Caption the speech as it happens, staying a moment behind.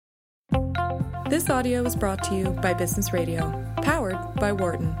This audio was brought to you by Business Radio, powered by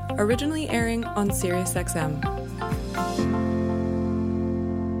Wharton, originally airing on SiriusXM.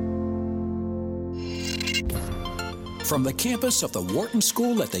 From the campus of the Wharton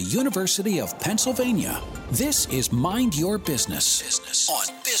School at the University of Pennsylvania, this is Mind Your Business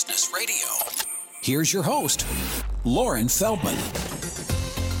on Business Radio. Here's your host, Loren Feldman.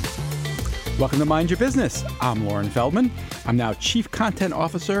 Welcome to Mind Your Business. I'm Loren Feldman. I'm now Chief Content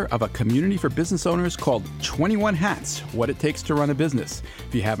Officer of a community for business owners called 21 Hats, What It Takes to Run a Business.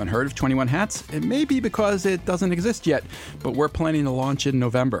 If you haven't heard of 21 Hats, it may be because it doesn't exist yet, but we're planning to launch in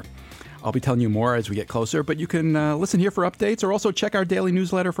November. I'll be telling you more as we get closer, but you can listen here for updates or also check our daily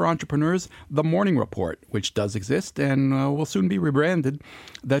newsletter for entrepreneurs, The Morning Report, which does exist and will soon be rebranded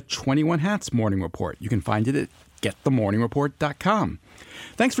the 21 Hats Morning Report. You can find it at getthemorningreport.com.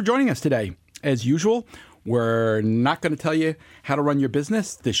 Thanks for joining us today. As usual, we're not going to tell you how to run your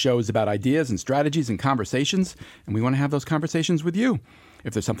business. This show is about ideas and strategies and conversations, and we want to have those conversations with you.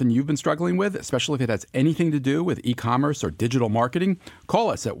 If there's something you've been struggling with, especially if it has anything to do with e-commerce or digital marketing, call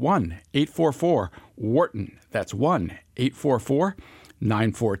us at 1-844-WHARTON. That's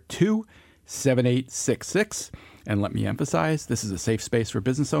 1-844-942-7866. And let me emphasize, this is a safe space for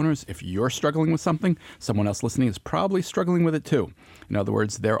business owners. If you're struggling with something, someone else listening is probably struggling with it too. In other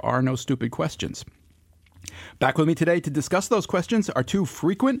words, there are no stupid questions. Back with me today to discuss those questions are two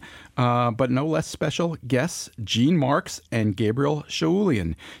frequent, but no less special guests, Gene Marks and Gabriel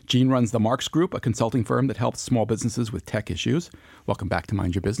Shaoolian. Gene runs the Marks Group, a consulting firm that helps small businesses with tech issues. Welcome back to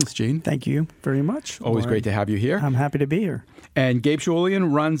Mind Your Business, Gene. Thank you very much. Always great to have you here. I'm happy to be here. And Gabe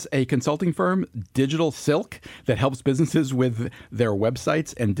Shaoolian runs a consulting firm, Digital Silk, that helps businesses with their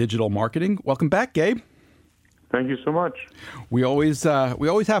websites and digital marketing. Welcome back, Gabe. Thank you so much. We always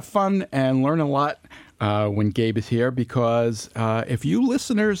have fun and learn a lot when Gabe is here, because if you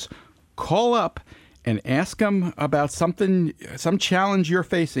listeners call up and ask him about something, some challenge you're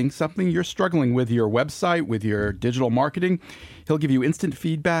facing, something you're struggling with your website, with your digital marketing, he'll give you instant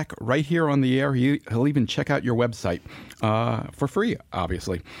feedback right here on the air. He'll even check out your website for free,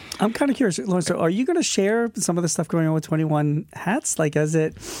 obviously. I'm kind of curious, Lauren, so are you going to share some of the stuff going on with 21 Hats? Like, is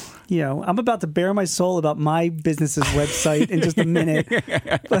it... You know, I'm about to bare my soul about my business's website in just a minute.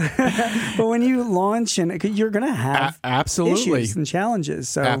 But when you launch, and you're going to have absolutely issues and challenges.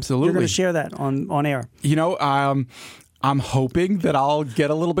 So absolutely. You're going to share that on air. You know, I'm hoping that I'll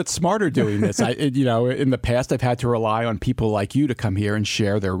get a little bit smarter doing this. In the past, I've had to rely on people like you to come here and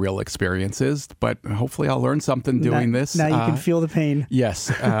share their real experiences, but hopefully I'll learn something doing this. Now you can feel the pain.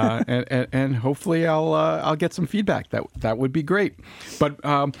 Yes, and hopefully I'll get some feedback. That would be great. But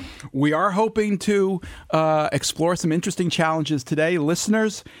we are hoping to explore some interesting challenges today.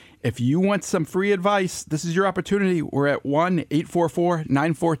 Listeners, if you want some free advice, this is your opportunity. We're at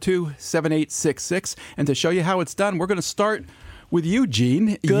 1-844-942-7866. And to show you how it's done, we're going to start with you,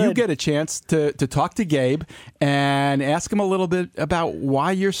 Gene. Good. You get a chance to talk to Gabe and ask him a little bit about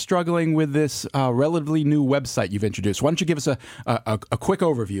why you're struggling with this relatively new website you've introduced. Why don't you give us a quick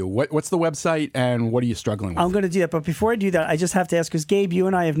overview? What's the website and what are you struggling with? I'm going to do that. But before I do that, I just have to ask, because Gabe, you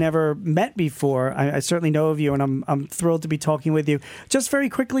and I have never met before. I certainly know of you, and I'm thrilled to be talking with you. Just very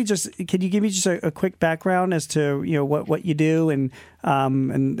quickly, can you give me just a quick background as to what you do and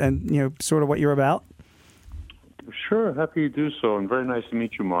sort of what you're about? Sure, happy to do so, and very nice to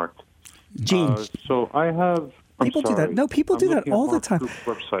meet you, Mark. Gene. So I have... People do that. No, people do that all the time.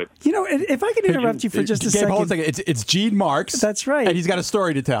 Website. You know, if I can interrupt you for just a second. Hold on a second. It's Gene Marks. That's right. And he's got a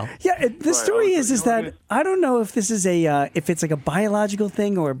story to tell. Yeah, the story is that I don't know if this is if it's like a biological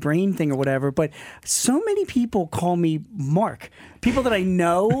thing or a brain thing or whatever, but so many people call me Mark. People that I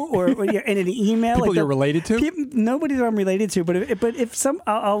know or in an email. People you're related to? Nobody that I'm related to, but if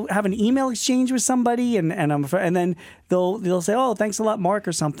I'll have an email exchange with somebody and then they'll say, "Oh, thanks a lot, Mark,"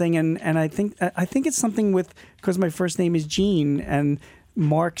 or something, and I think it's something with, because my first name is Gene and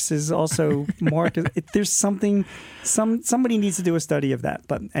Marks is also Mark. There's something. Somebody needs to do a study of that.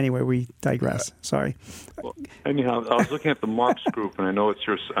 But anyway, we digress. Sorry. Well, anyhow, I was looking at the Marks Group, and I know it's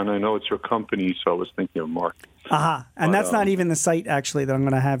your company, so I was thinking of Mark. Aha, and that's not even the site actually that I'm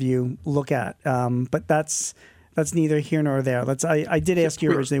going to have you look at. But that's neither here nor there. I did ask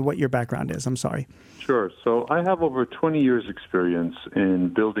you originally what your background is. I'm sorry. Sure. So I have over 20 years experience in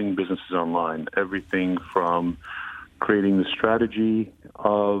building businesses online. Everything from creating the strategy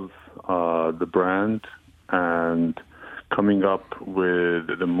of the brand and coming up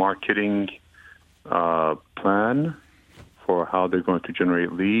with the marketing plan for how they're going to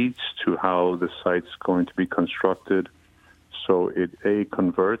generate leads to how the site's going to be constructed so it A,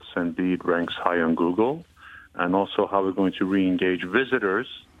 converts, and B, it ranks high on Google, and also how we're going to re-engage visitors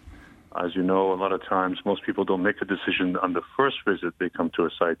As you know, a lot of times most people don't make a decision on the first visit they come to a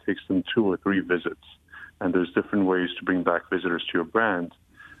site. It takes them 2 or 3 visits. And there's different ways to bring back visitors to your brand.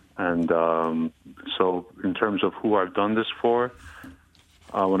 And so in terms of who I've done this for,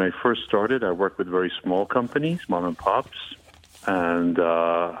 when I first started, I worked with very small companies, mom and pops. And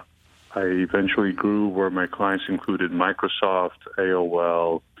I eventually grew where my clients included Microsoft,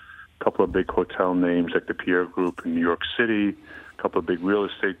 AOL, a couple of big hotel names like the Pierre Group in New York City, a couple of big real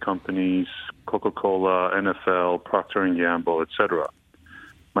estate companies, Coca-Cola, NFL, Procter & Gamble, etc.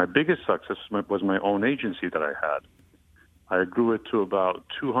 My biggest success was my own agency that I had. I grew it to about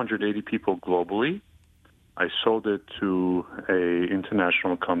 280 people globally. I sold it to an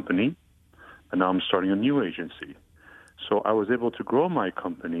international company, and now I'm starting a new agency. So I was able to grow my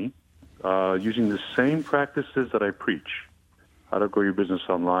company using the same practices that I preach. How to grow your business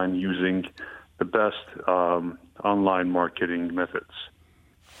online using the best online marketing methods.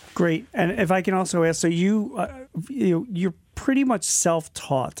 Great. And if I can also ask, so you're pretty much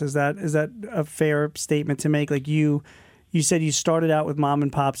self-taught. Is that a fair statement to make? Like you said you started out with mom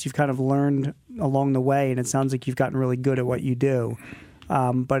and pops. You've kind of learned along the way, and it sounds like you've gotten really good at what you do.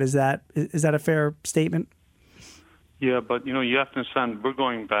 But is that a fair statement? Yeah, but you have to understand we're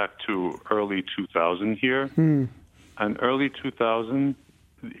going back to early 2000 here. And early 2000,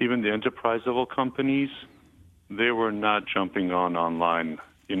 even the enterprise level companies, they were not jumping online.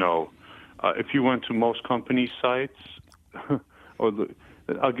 If you went to most company sites,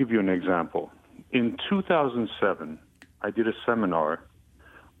 I'll give you an example. In 2007, I did a seminar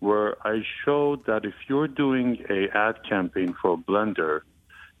where I showed that if you're doing an ad campaign for a blender,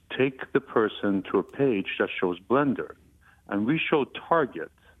 take the person to a page that shows Blender. And we showed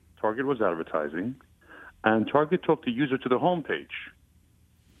Target. Target was advertising. And Target took the user to the homepage.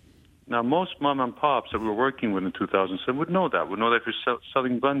 Now, most mom and pops that we were working with in 2007 would know that. Would know that if you're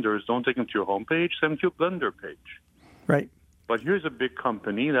selling blenders, don't take them to your homepage, send them to your Blender page. Right. But here's a big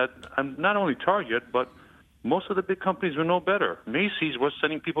company that, and not only Target, but most of the big companies will know better. Macy's was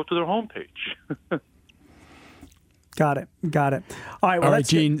sending people to their homepage. Got it. All right, well,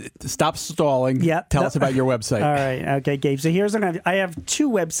 Gene, stop stalling. Yeah. Tell us about your website. All right. Okay, Gabe. So here's I have 2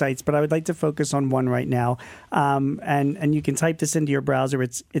 websites, but I would like to focus on one right now. And you can type this into your browser.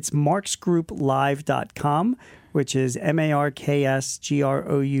 It's marksgrouplive.com, which is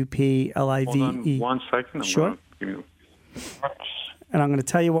MarksGrouplive. Hold on 1 second. Sure. And I'm going to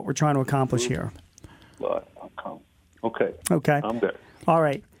tell you what we're trying to accomplish here. Okay. I'm there. All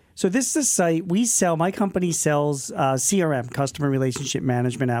right. So this is a site my company sells CRM, customer relationship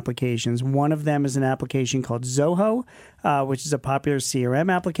management applications. One of them is an application called Zoho, which is a popular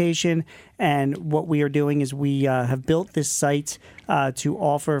CRM application. And what we are doing is we have built this site to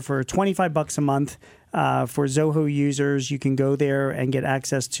offer for $25 a month. For Zoho users, you can go there and get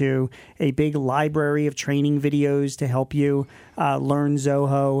access to a big library of training videos to help you learn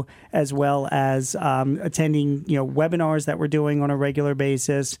Zoho, as well as attending webinars that we're doing on a regular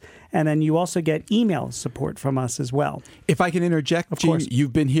basis. And then you also get email support from us as well. If I can interject, Gene,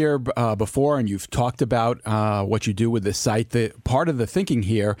 you've been here before and you've talked about what you do with this site. Part of the thinking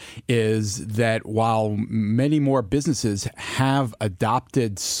here is that while many more businesses have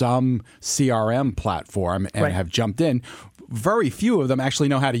adopted some CRM platform and have jumped in, very few of them actually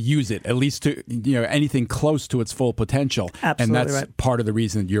know how to use it, at least to anything close to its full potential. Absolutely, and that's part of the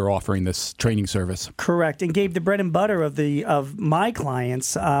reason you're offering this training service. Correct. And Gabe, the bread and butter of my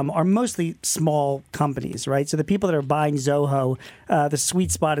clients are mostly small companies, right? So the people that are buying Zoho, the sweet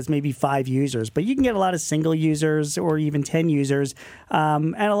spot is maybe 5 users, but you can get a lot of single users or even 10 users,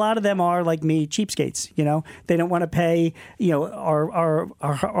 and a lot of them are like me, cheapskates. They don't want to pay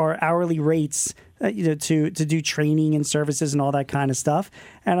our hourly rates. To do training and services and all that kind of stuff.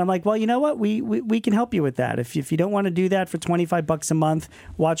 And I'm like, well, you know what? We can help you with that. If you don't want to do that for $25 a month,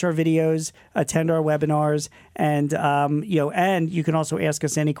 watch our videos, attend our webinars, and and you can also ask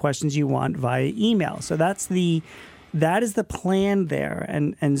us any questions you want via email. So that is the plan there.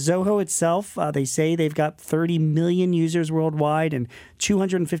 And Zoho itself, they say they've got 30 million users worldwide and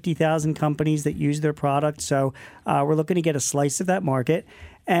 250,000 companies that use their product. So we're looking to get a slice of that market.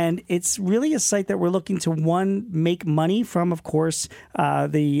 And it's really a site that we're looking to, one, make money from, of course,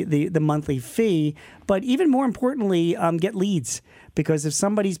 the monthly fee, but even more importantly, get leads. Because if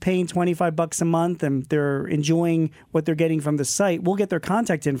somebody's paying $25 a month and they're enjoying what they're getting from the site, we'll get their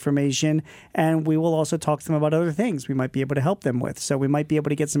contact information, and we will also talk to them about other things we might be able to help them with. So we might be able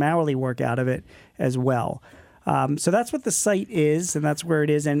to get some hourly work out of it as well. So that's what the site is, and that's where it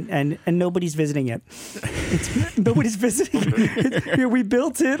is, and nobody's visiting it. Nobody's visiting it. We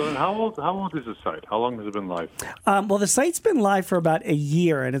built it. So how old is the site? How long has it been live? Well, the site's been live for about a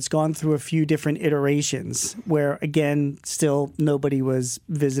year, and it's gone through a few different iterations where, again, still nobody was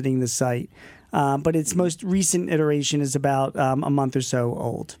visiting the site. But its most recent iteration is about a month or so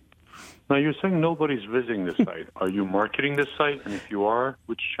old. Now, you're saying nobody's visiting this site. Are you marketing this site? And if you are,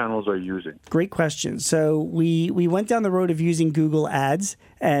 which channels are you using? Great question. So we went down the road of using Google Ads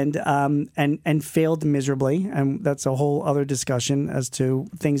and failed miserably. And that's a whole other discussion as to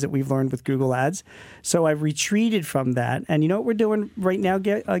things that we've learned with Google Ads. So I've retreated from that. And you know what we're doing right now,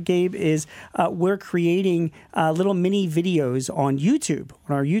 Gabe, is we're creating little mini videos on YouTube,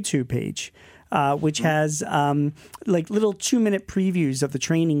 on our YouTube page. Which has like little 2-minute previews of the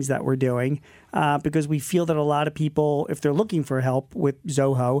trainings that we're doing because we feel that a lot of people, if they're looking for help with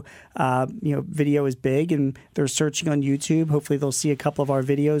Zoho, video is big and they're searching on YouTube. Hopefully they'll see a couple of our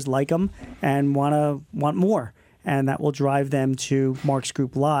videos, like them, and want more. And that will drive them to Mark's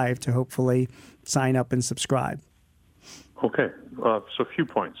Group Live to hopefully sign up and subscribe. Okay, so a few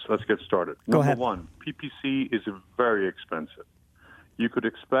points. Let's get started. Go ahead. Number one, PPC is very expensive. You could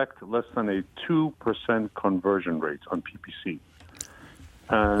expect less than a 2% conversion rate on PPC.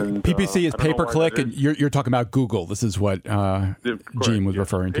 And PPC is pay-per-click, and you're talking about Google. This is what Gene was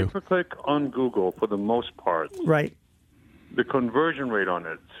referring to. Pay-per-click on Google, for the most part, Right. the conversion rate on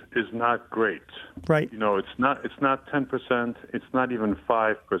it is not great. Right. You know, it's not 10%. It's not even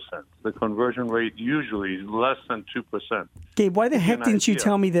 5%. The conversion rate usually is less than 2%. Gabe, why the heck didn't you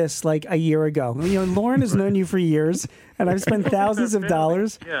tell me this like a year ago? You know, Lauren has known you for years, and I've spent thousands of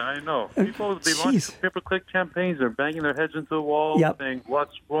dollars. Yeah, I know. People, they launch pay-per-click campaigns. They're banging their heads into the wall, saying,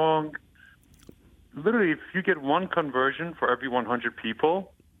 what's wrong? Literally, if you get one conversion for every 100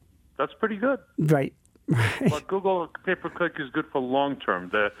 people, that's pretty good. Right. But Google pay-per-click is good for long-term,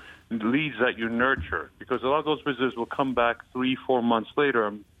 the leads that you nurture, because a lot of those businesses will come back 3-4 months later,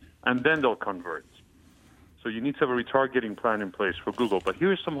 and then they'll convert. So you need to have a retargeting plan in place for Google. But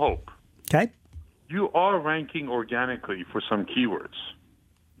here's some hope. Okay. You are ranking organically for some keywords.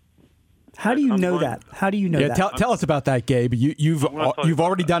 How do you know that? How do you know that? Tell us about that, Gabe. You've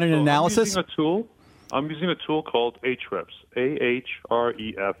already done an analysis? I'm using a tool called Ahrefs,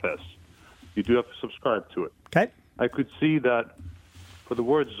 Ahrefs. You do have to subscribe to it. Okay. I could see that for the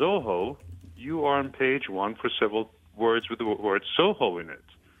word Zoho, you are on page 1 for several words with the word Zoho in it.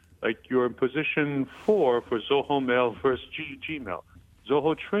 Like you're in position 4 for Zoho Mail versus Gmail.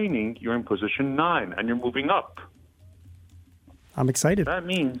 Zoho Training, you're in position 9, and you're moving up. I'm excited. That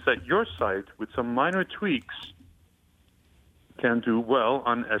means that your site, with some minor tweaks, can do well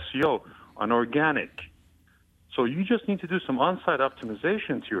on SEO, on organic. So you just need to do some on-site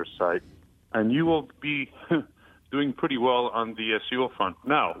optimization to your site, and you will be doing pretty well on the SEO front.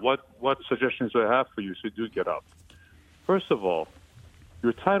 Now, what suggestions do I have for you so you do get up? First of all,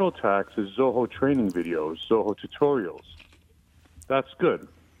 your title tags is Zoho training videos, Zoho tutorials. That's good.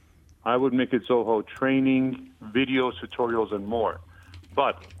 I would make it Zoho training, videos, tutorials, and more.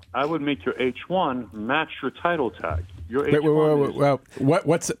 But I would make your H1 match your title tag. Your H1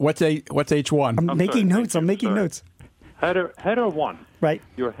 what's H1? I'm making notes. Header 1. Right.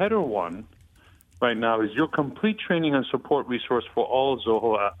 Your header 1 right now is your complete training and support resource for all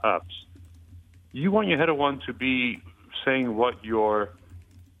Zoho apps. You want your header 1 to be saying what your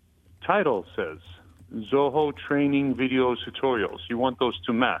title says. Zoho training, videos, tutorials. You want those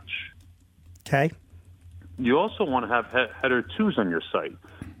to match. Okay. You also want to have header 2s on your site.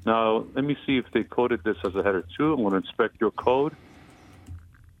 Now, let me see if they coded this as a header 2. I'm going to inspect your code.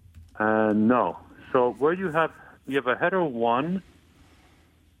 And no. So where you have a header 1.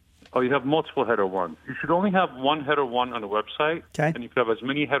 Oh, you have multiple header 1s. You should only have one header 1 on the website. Okay. And you could have as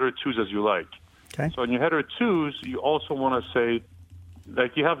many header 2s as you like. Okay. So in your header 2s, you also want to say,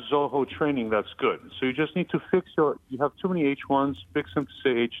 like you have Zoho training, that's good. So you just need to you have too many H1s, fix them to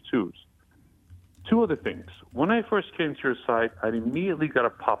say H2s. Two other things. When I first came to your site, I immediately got a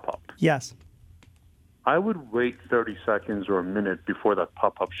pop-up. Yes. I would wait 30 seconds or a minute before that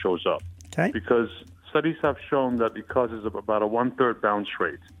pop-up shows up. Okay. Because studies have shown that it causes about a 1/3 bounce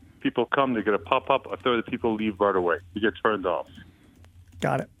rate. People come, they get a pop-up, a third of the people leave right away. You get turned off.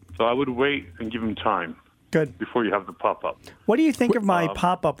 Got it. So I would wait and give them time. Good. Before you have the pop-up. What do you think of my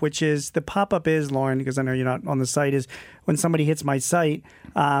pop-up, which is, the pop-up is, Lauren, because I know you're not on the site, is when somebody hits my site,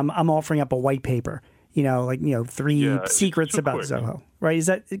 I'm offering up a white paper, 3 secrets about quick. Zoho, right? Is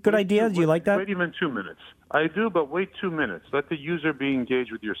that a good idea? Do you like that? Wait even 2 minutes. I do, but wait 2 minutes. Let the user be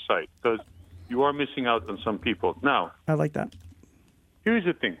engaged with your site because you are missing out on some people. Now, I like that. Here's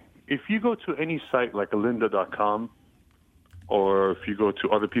the thing. if you go to any site like lynda.com, or if you go to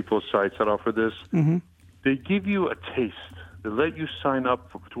other people's sites that offer this, they give you a taste. They let you sign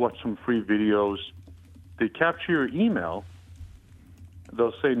up to watch some free videos. They capture your email.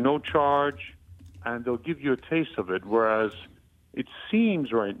 They'll say no charge, and they'll give you a taste of it, whereas it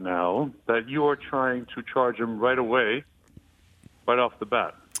seems right now that you are trying to charge them right away, right off the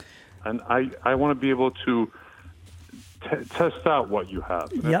bat. And I want to be able to test out what you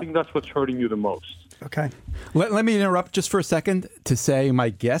have. And I think that's what's hurting you the most. Okay. Let me interrupt just for a second to say my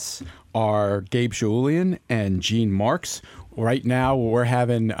guests are Gabe Shaoolian and Gene Marks. Right now, we're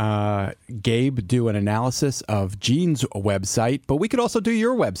having Gabe do an analysis of Gene's website, but we could also do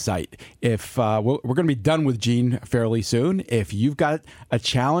your website. If we're going to be done with Gene fairly soon. If you've got a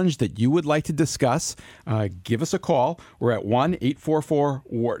challenge that you would like to discuss, give us a call. We're at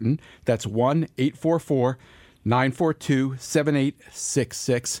 1-844-WHARTON. That's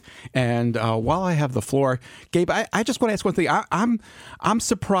 1-844-942-7866. And while I have the floor, Gabe, I just want to ask one thing. I'm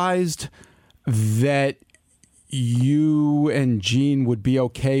surprised that you and Gene would be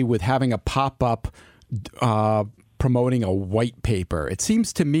okay with having a pop-up promoting a white paper. It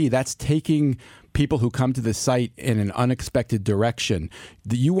seems to me that's taking people who come to the site in an unexpected direction.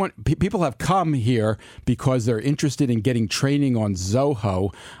 People have come here because they're interested in getting training on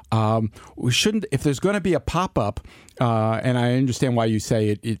Zoho. We shouldn't, if there's going to be a pop-up, and I understand why you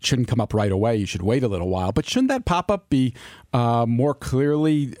say it shouldn't come up right away. You should wait a little while. But shouldn't that pop-up be more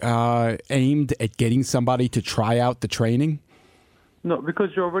clearly aimed at getting somebody to try out the training? No,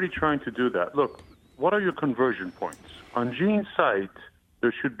 because you're already trying to do that. Look, what are your conversion points? On Gene's site,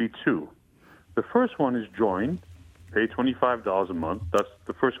 there should be two. The first one is join, pay $25 a month. That's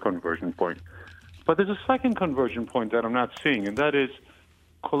the first conversion point. But there's a second conversion point that I'm not seeing, and that is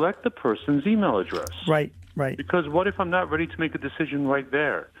collect the person's email address. Right. Because what if I'm not ready to make a decision right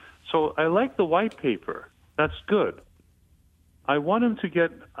there? So I like the white paper. That's good. I want him to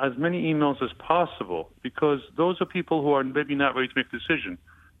get as many emails as possible because those are people who are maybe not ready to make a decision.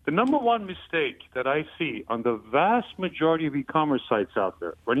 The number one mistake that I see on the vast majority of e-commerce sites out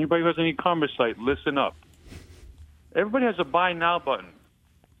there, for anybody who has an e-commerce site, listen up. Everybody has a buy now button.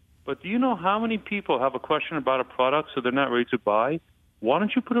 But do you know how many people have a question about a product so they're not ready to buy? Why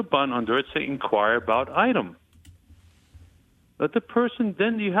don't you put a button under it, say inquire about item? Let the person,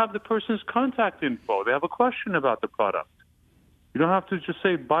 then you have the person's contact info. They have a question about the product. You don't have to just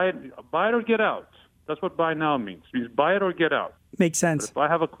say buy it or get out. That's what buy now means. It means buy it or get out. Makes sense. But if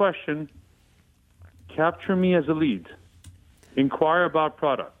I have a question, capture me as a lead. Inquire about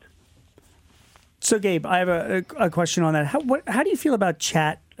product. So, Gabe, I have a question on that. How do you feel about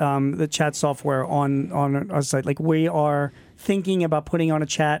chat, the chat software on our site? Like, we are thinking about putting on a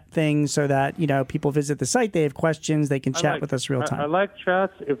chat thing so that, people visit the site, they have questions, they can chat with us real time. I like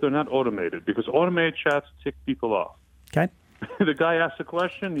chats if they're not automated, because automated chats tick people off. Okay. The guy asks a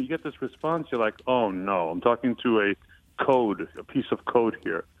question, you get this response, you're like, oh, no, I'm talking to a piece of code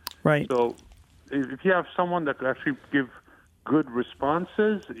here. Right. So if you have someone that could actually give good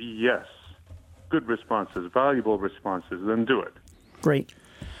responses, yes, good responses, valuable responses, then do it. Great.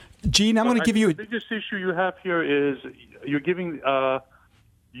 Gene, I'm going to give you... The biggest issue you have here is you're giving...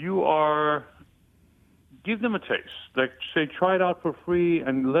 give them a taste. Like, say, try it out for free,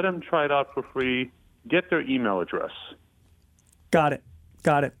 and let them try it out for free. Get their email address. Got it.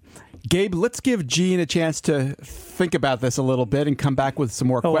 Gabe, let's give Gene a chance to think about this a little bit and come back with some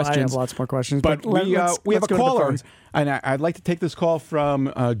more questions. I have lots more questions. But we have a caller, and I'd like to take this call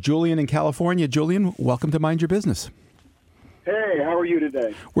from Julian in California. Julian, welcome to Mind Your Business. Hey, how are you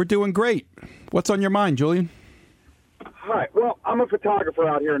today? We're doing great. What's on your mind, Julian? Hi. Well, I'm a photographer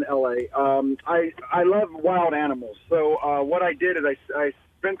out here in L.A. I love wild animals. So what I did is I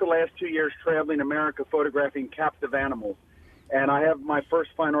spent the last 2 years traveling America photographing captive animals. And I have my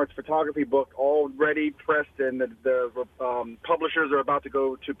first fine arts photography book already pressed, and the publishers are about to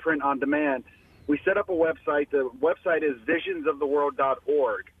go to print on demand. We set up a website. The website is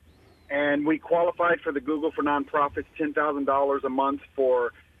visionsoftheworld.org. And we qualified for the Google for Nonprofits, $10,000 a month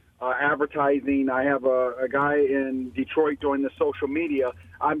for advertising. I have a guy in Detroit doing the social media.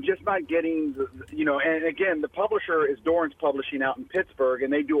 I'm just not getting, and again, the publisher is Dorrance Publishing out in Pittsburgh,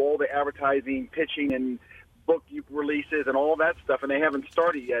 and they do all the advertising, pitching, and book releases and all that stuff, and they haven't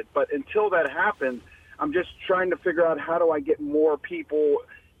started yet. But until that happens, I'm just trying to figure out how do I get more people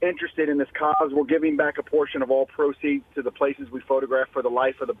interested in this cause. We're giving back a portion of all proceeds to the places we photograph for the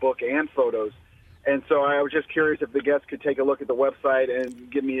life of the book and photos. And so I was just curious if the guests could take a look at the website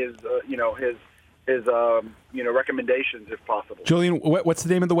and give me his recommendations if possible. Julian, what's the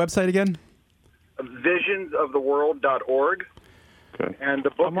name of the website again? Visionsoftheworld.org. Okay. And the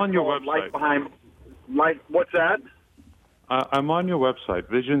book I'm on is your called website. Life Behind. What's that? I'm on your website,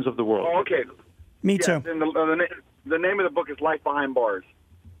 Visions of the World. Oh, okay. Me Yes, too. and the name of the book is Life Behind Bars.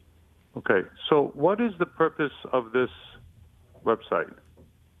 Okay. So what is the purpose of this website?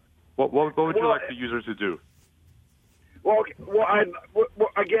 What would you like the user to do? Well, okay,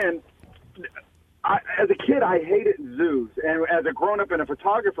 again, as a kid, I hated zoos, and as a grown-up and a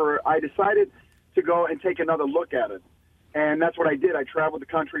photographer, I decided to go and take another look at it. And that's what I did. I traveled the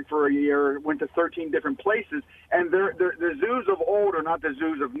country for a year, went to 13 different places, and the zoos of old are not the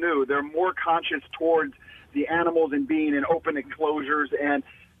zoos of new. They're more conscious towards the animals and being in open enclosures, and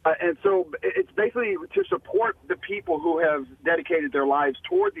so it's basically to support the people who have dedicated their lives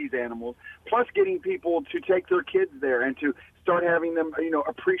toward these animals, plus getting people to take their kids there and to start having them,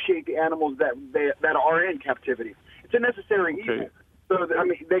 appreciate the animals that are in captivity. It's a necessary evil. So,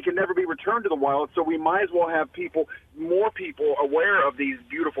 they can never be returned to the wild, so we might as well have more people aware of these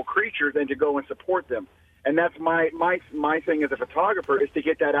beautiful creatures and to go and support them. And that's my thing as a photographer, is to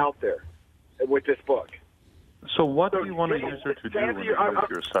get that out there with this book. So what do you want a user to do when they visit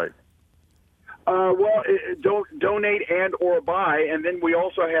your site? Donate and or buy, and then we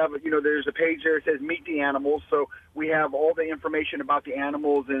also have, there's a page there that says Meet the Animals, so we have all the information about the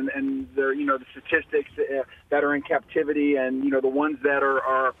animals and their, the statistics that are in captivity and, the ones that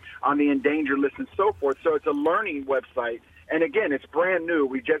are on the endangered list and so forth. So it's a learning website, and again, it's brand new.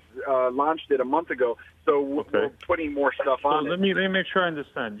 We just launched it a month ago, so we're putting more stuff on it. Let me make sure I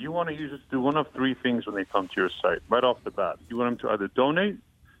understand. You want users to do one of three things when they come to your site, right off the bat. You want them to either donate,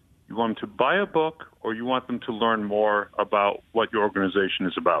 you want them to buy a book, or you want them to learn more about what your organization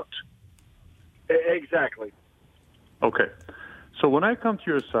is about? Exactly. Okay. So when I come to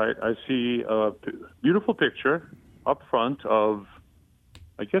your site, I see a beautiful picture up front of,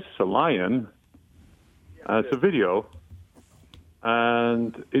 I guess it's a lion. It's a video.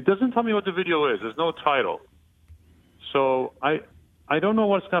 And it doesn't tell me what the video is. There's no title. So I don't know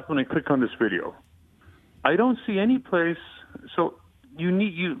what's happening when I click on this video. I don't see any place. So you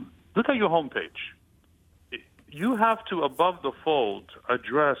look at your homepage. You have to, above the fold,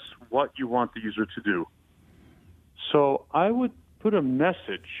 address what you want the user to do. So I would put a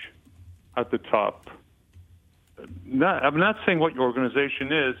message at the top. I'm not saying what your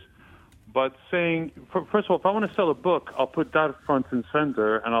organization is, but saying, first of all, if I want to sell a book, I'll put that front and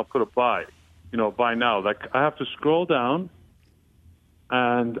center, and I'll put a buy, buy now. Like, I have to scroll down,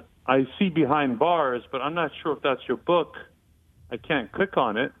 and I see behind bars, but I'm not sure if that's your book. I can't click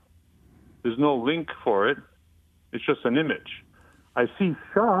on it. There's no link for it. It's just an image. I see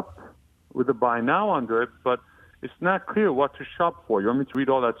shop with a buy now under it, but it's not clear what to shop for. You want me to read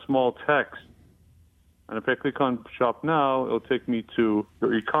all that small text? And if I click on shop now, it'll take me to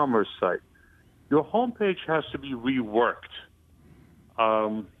your e-commerce site. Your homepage has to be reworked.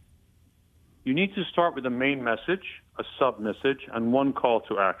 You need to start with a main message, a sub-message, and one call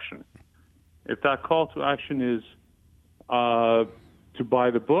to action. If that call to action is to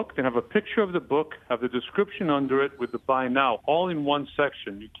buy the book, then have a picture of the book, have the description under it with the buy now, all in one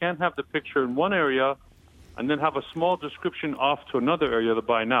section. You can't have the picture in one area and then have a small description off to another area to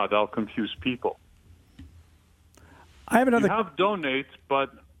buy now. That'll confuse people. I have another. You have donate, but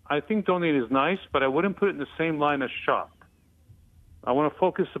I think donate is nice, but I wouldn't put it in the same line as shop. I want to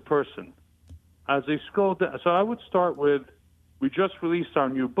focus the person. As they scroll down, so I would start with, we just released our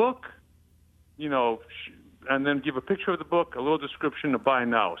new book, and then give a picture of the book, a little description to buy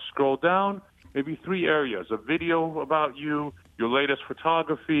now. Scroll down, maybe 3 areas, a video about you, your latest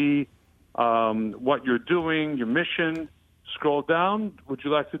photography, what you're doing, your mission. Scroll down, would you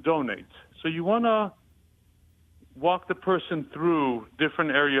like to donate? So you want to walk the person through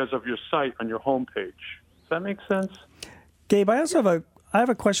different areas of your site on your homepage. Does that make sense? Gabe, I have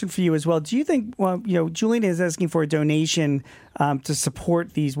a question for you as well. Do you think, Julian is asking for a donation to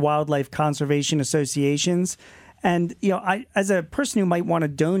support these wildlife conservation associations. And, I, as a person who might want to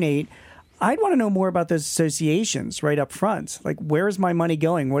donate, I'd want to know more about those associations right up front. Like, where is my money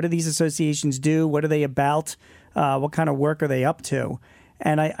going? What do these associations do? What are they about? What kind of work are they up to?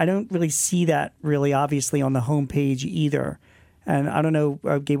 And I don't really see that really obviously on the homepage either. And I don't know,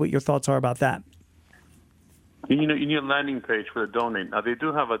 Gabe, what your thoughts are about that. You need a landing page for the donate. Now, they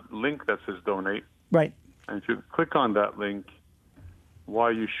do have a link that says donate. Right. And if you click on that link,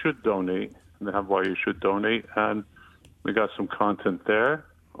 why you should donate, and they have why you should donate, and we got some content there.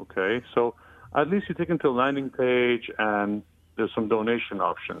 Okay, so at least you take them to a landing page, and there's some donation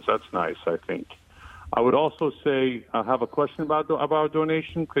options. That's nice, I think. I would also say, I have a question about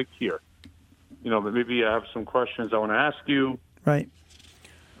donation, click here. Maybe I have some questions I want to ask you. Right.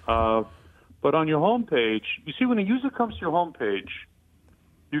 But on your homepage, you see, when a user comes to your homepage,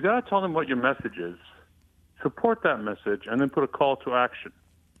 you got to tell them what your message is, support that message, and then put a call to action.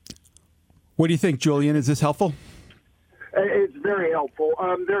 What do you think, Julian? Is this helpful? It's very helpful.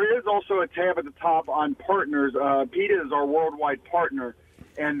 There is also a tab at the top on partners. PETA is our worldwide partner,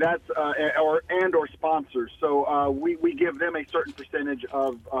 and that's or sponsors. So we give them a certain percentage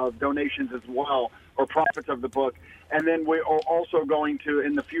of donations as well, or profits of the book. And then we are also going to,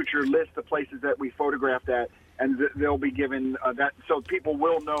 in the future, list the places that we photographed at, and they'll be given that, so people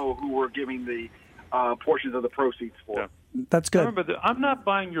will know who we're giving the portions of the proceeds for. Yeah. That's good. Remember, I'm not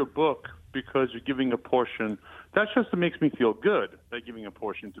buying your book because you're giving a portion. That just makes me feel good, by giving a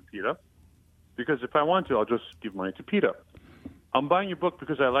portion to PETA. Because if I want to, I'll just give money to PETA. I'm buying your book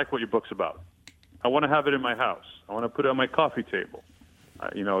because I like what your book's about. I want to have it in my house. I want to put it on my coffee table.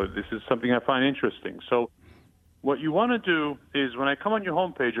 This is something I find interesting. So what you want to do is, when I come on your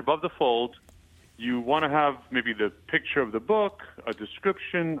homepage, above the fold, you want to have maybe the picture of the book, a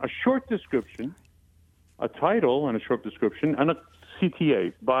description, a short description, a title and a short description, and a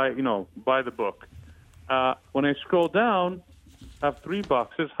CTA, buy the book. When I scroll down, I have 3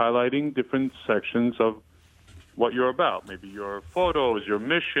 boxes highlighting different sections of what you're about, maybe your photos, your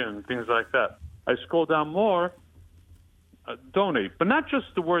mission, things like that. I scroll down more, donate, but not just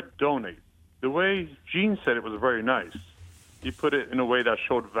the word donate. The way Gene said it was very nice. He put it in a way that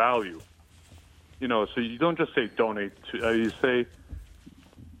showed value. So you don't just say donate. You say,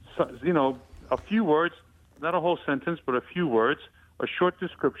 a few words, not a whole sentence, but a few words, a short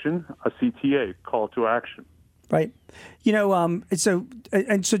description, a CTA, call to action. Right. So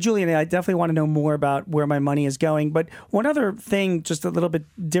Julian, I definitely want to know more about where my money is going. But one other thing, just a little bit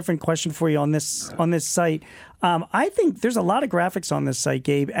different question for you on this site. I think there's a lot of graphics on this site,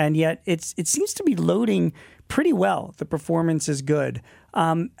 Gabe, and yet it seems to be loading pretty well. The performance is good.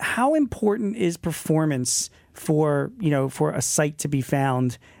 How important is performance for a site to be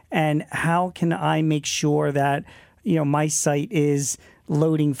found, and how can I make sure that my site is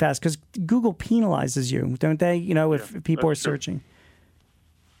loading fast? Because Google penalizes you, don't they? If people are searching.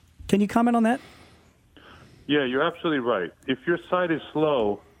 Can you comment on that? Yeah, you're absolutely right. If your site is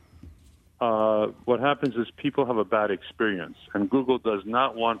slow, what happens is people have a bad experience, and Google does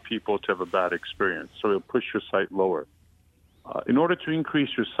not want people to have a bad experience, so it'll push your site lower. In order to increase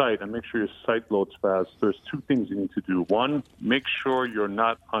your site and make sure your site loads fast, there's 2 things you need to do. One, make sure you're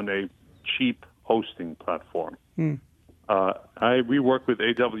not on a cheap hosting platform. We work with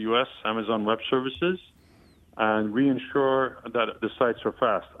AWS, Amazon Web Services, and we ensure that the sites are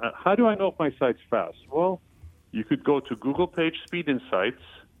fast. How do I know if my site's fast? Well, you could go to Google PageSpeed Insights,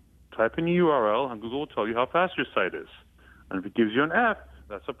 type in your URL, and Google will tell you how fast your site is. And if it gives you an F,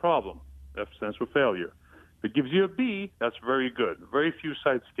 that's a problem. F stands for failure. If it gives you a B, that's very good. Very few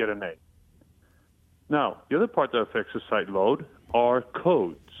sites get an A. Now, the other part that affects the site load are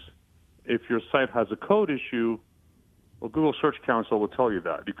codes. If your site has a code issue, well, Google Search Console will tell you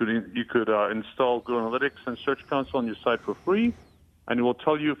that. You could install Google Analytics and Search Console on your site for free, and it will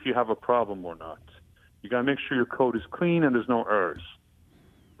tell you if you have a problem or not. You got to make sure your code is clean and there's no errors.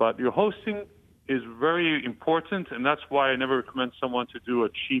 But your hosting is very important, and that's why I never recommend someone to do a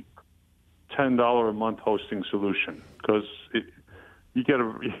cheap $10 a month hosting solution, because you get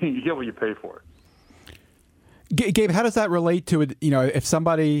what you pay for. Gabe, how does that relate to it? If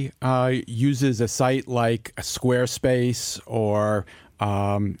somebody uses a site like Squarespace or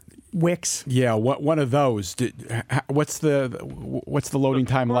Wix, one of those, what's the loading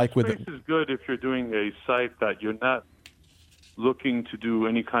time like with it? Squarespace is good if you're doing a site that you're not looking to do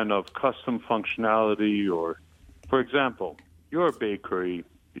any kind of custom functionality, or, for example, you're a bakery,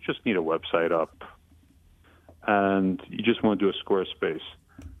 you just need a website up, and you just want to do a Squarespace.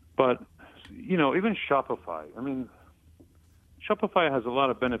 But even Shopify. Shopify has a lot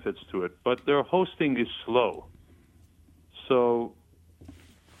of benefits to it, but their hosting is slow. So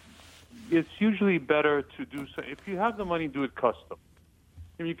it's usually better to do so. If you have the money, do it custom.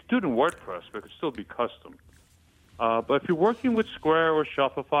 You can do it in WordPress, but it could still be custom. But if you're working with Square or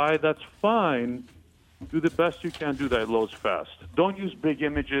Shopify, that's fine. Do the best you can do that it loads fast. Don't use big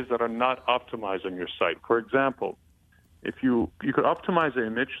images that are not optimized on your site. For example, if you could optimize the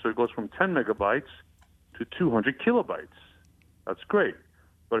image so it goes from 10 megabytes to 200 kilobytes. That's great.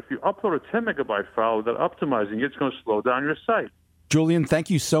 But if you upload a 10 megabyte file without optimizing it, it's going to slow down your site. Julian,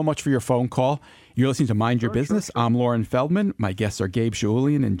 thank you so much for your phone call. You're listening to Mind Your Business. Sure. I'm Loren Feldman. My guests are Gabe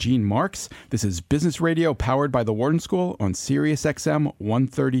Shaoolian and Gene Marks. This is Business Radio powered by the Wharton School on Sirius XM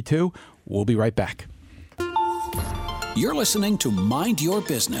 132. We'll be right back. You're listening to Mind Your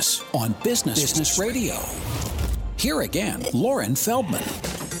Business on Business Radio. Here again, Loren Feldman.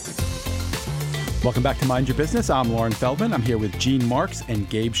 Welcome back to Mind Your Business. I'm Lauren Feldman. I'm here with Gene Marks and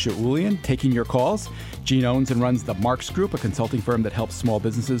Gabe Shaoolian taking your calls. Gene owns and runs the Marks Group, a consulting firm that helps small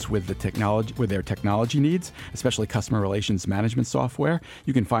businesses with their technology needs, especially customer relations management software.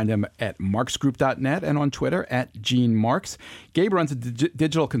 You can find him at marksgroup.net and on Twitter at Gene Marks. Gabe runs a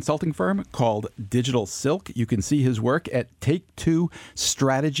digital consulting firm called Digital Silk. You can see his work at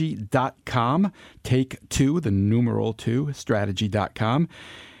take2strategy.com. Take2, the numeral 2, strategy.com.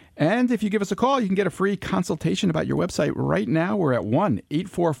 And if you give us a call, you can get a free consultation about your website right now. We're at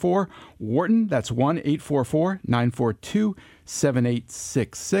 1-844-WHARTON. That's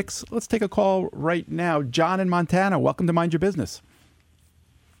 1-844-942-7866. Let's take a call right now. John in Montana, welcome to Mind Your Business.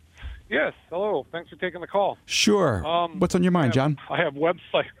 Yes, hello. Thanks for taking the call. Sure. What's on your mind, John? I have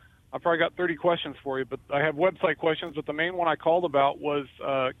website. I've probably got 30 questions for you, but I have website questions. But the main one I called about was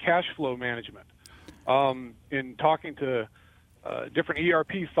cash flow management. In talking to different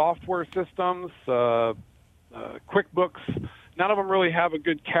ERP software systems, QuickBooks, none of them really have a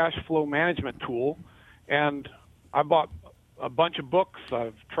good cash flow management tool. And I bought a bunch of books.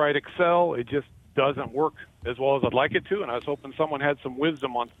 I've tried Excel. It just doesn't work as well as I'd like it to. And I was hoping someone had some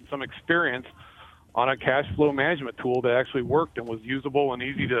wisdom on some experience on a cash flow management tool that actually worked and was usable and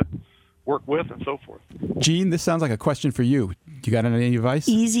easy to work with and so forth. Gene, this sounds like a question for you. Do you got any advice?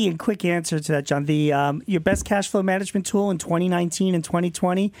 Easy and quick answer to that, John. Your best cash flow management tool in 2019 and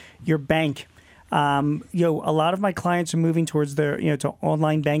 2020, your bank. A lot of my clients are moving towards to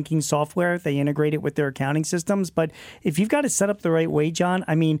online banking software. They integrate it with their accounting systems. But if you've got it set up the right way, John,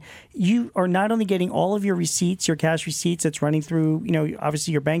 I mean, you are not only getting all of your receipts, your cash receipts that's running through,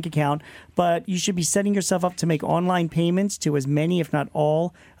 obviously your bank account, but you should be setting yourself up to make online payments to as many, if not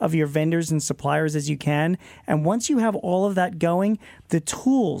all, of your vendors and suppliers as you can. And once you have all of that going, the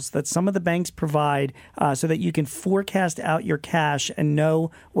tools that some of the banks provide so that you can forecast out your cash and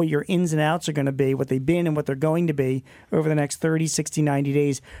know what your ins and outs are going to be, what they've been and what they're going to be over the next 30, 60, 90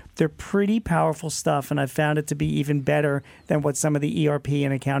 days. They're pretty powerful stuff, and I've found it to be even better than what some of the ERP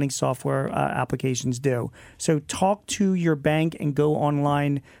and accounting software applications do. So talk to your bank and go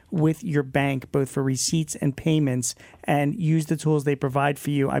online with your bank, both for receipts and payments, and use the tools they provide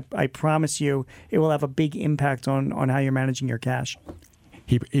for you. I promise you it will have a big impact on how you're managing your cash.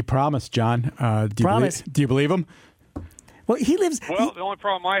 He promised, John. Do you believe him? Well, he lives... Well, the only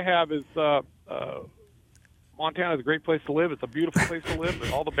problem I have is Montana is a great place to live. It's a beautiful place to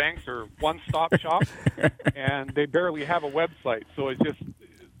live. All the banks are one-stop shop, and they barely have a website. So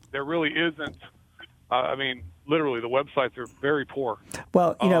there really isn't... literally, the websites are very poor.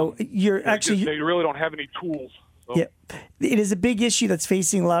 Well, you're actually... They really don't have any tools. So. Yeah, it is a big issue that's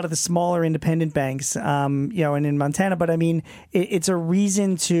facing a lot of the smaller independent banks, and in Montana. But I mean, it's a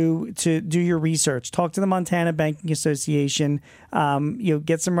reason to do your research. Talk to the Montana Banking Association.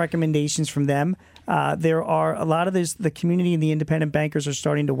 Get some recommendations from them. There are a lot of the community and the independent bankers are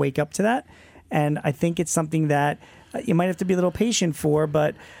starting to wake up to that, and I think it's something that you might have to be a little patient for,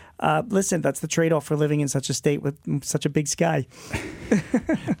 but. Listen, that's the trade-off for living in such a state with such a big sky.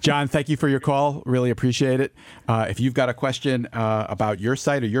 John, thank you for your call. Really appreciate it. If you've got a question about your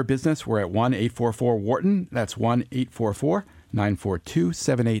site or your business, we're at 1-844-WHARTON. That's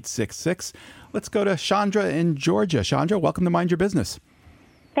 1-844-942-7866. Let's go to Chandra in Georgia. Chandra, welcome to Mind Your Business.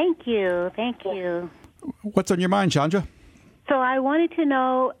 Thank you. What's on your mind, Chandra? So I wanted to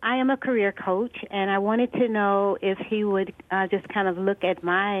know, I am a career coach, and I wanted to know if he would just kind of look at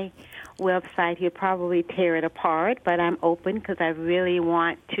my website. He'd probably tear it apart, but I'm open because I really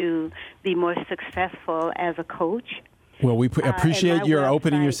want to be more successful as a coach. Well, we appreciate your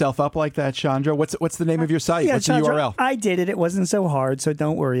opening yourself up like that, Chandra. What's the name of your site? Yeah, What's Chandra, the URL? I did it. It wasn't so hard, so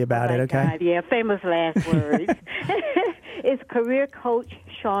don't worry about it, okay? God, yeah, famous last words. It's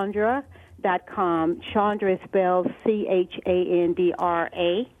careercoachchandra.com. Chandra is spelled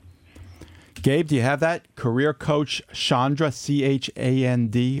Chandra. Gabe, do you have that? Career Coach Chandra,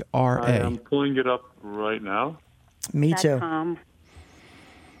 Chandra. I am pulling it up right now. Me too.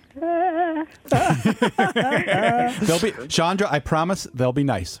 Chandra, I promise they'll be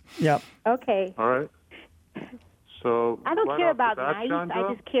nice. Yep. Okay. All right. So I don't care about nice. Chandra?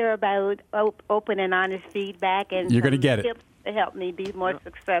 I just care about open and honest feedback and you're going to get it. Tips to help me be more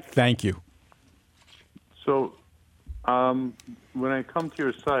successful. Thank you. So when I come to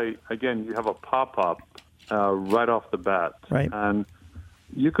your site, again, you have a pop-up right off the bat. Right. And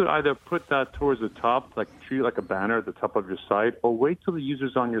you could either put that towards the top, treat it like a banner at the top of your site, or wait till the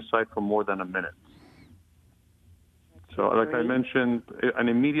user's on your site for more than a minute. So like I mentioned, an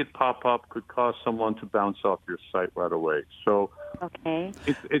immediate pop-up could cause someone to bounce off your site right away. So okay.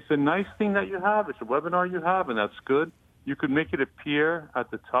 It's a nice thing that you have. It's a webinar you have, and that's good. you could make it appear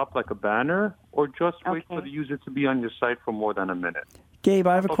at the top like a banner, or just wait for the user to be on your site for more than a minute. Gabe,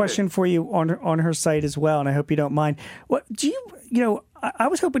 I have a question for you on her site as well, and I hope you don't mind. What do I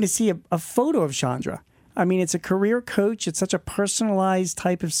was hoping to see a photo of Chandra. I mean, it's a career coach. It's such a personalized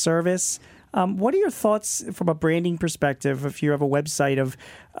type of service. What are your thoughts from a branding perspective if you have a website of,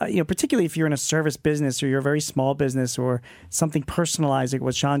 particularly if you're in a service business or you're a very small business or something personalized like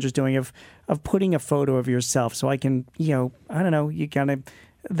what Chandra's doing of putting a photo of yourself so I can, I don't know, you kind of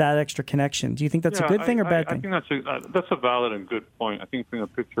that extra connection. Do you think that's a good thing or bad thing? I think that's a valid and good point. I think putting a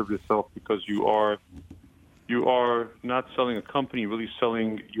picture of yourself because you are not selling a company, really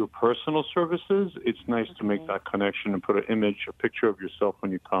selling your personal services. It's nice to make that connection and put an image, a picture of yourself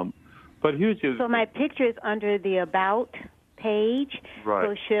when you come. But here's the So my picture is under the About page. Right.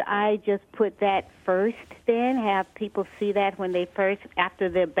 So should I just put that first then, have people see that when they first, after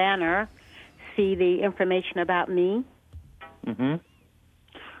the banner, see the information about me? Mm-hmm.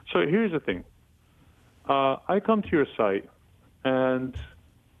 So here's the thing. I come to your site, and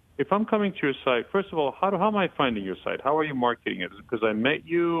if I'm coming to your site, first of all, how am I finding your site? How are you marketing it? Is it because I met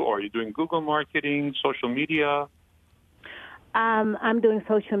you, or are you doing Google marketing, social media? I'm doing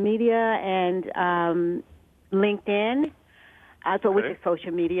social media and LinkedIn, which is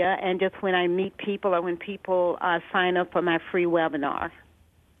social media, and just when I meet people or when people sign up for my free webinar.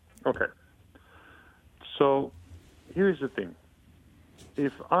 Okay. So here's the thing.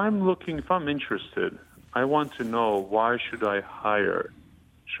 If I'm interested, I want to know why should I hire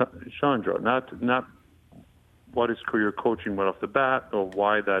Chandra, not what is career coaching right off the bat or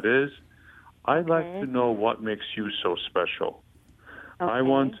why that is. I'd like to know what makes you so special. Okay. I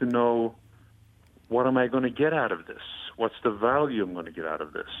want to know what am I going to get out of this? What's the value I'm going to get out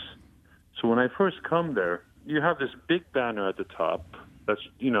of this? So when I first come there, you have this big banner at the top. That's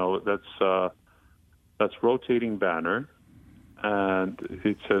rotating banner, and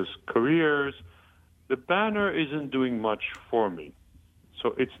it says careers. The banner isn't doing much for me.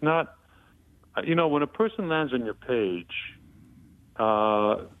 So it's not, when a person lands on your page,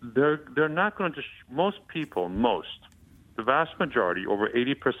 they're not going to, the vast majority, over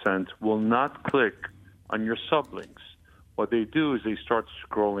 80%, will not click on your sublinks. What they do is they start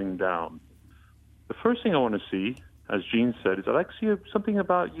scrolling down. The first thing I want to see, as Gene said, is I'd like to see something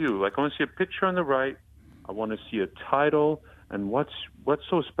about you. Like I want to see a picture on the right. I want to see a title and what's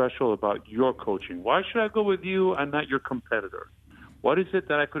so special about your coaching. Why should I go with you and not your competitor? What is it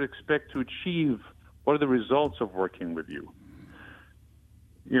that I could expect to achieve? What are the results of working with you?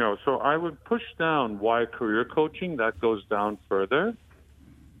 So I would push down why career coaching. That goes down further.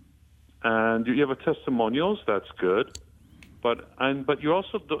 And you have a testimonials. That's good. But you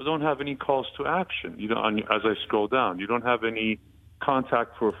also don't have any calls to action. As I scroll down, you don't have any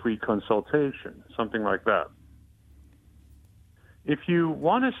contact for a free consultation, something like that. If you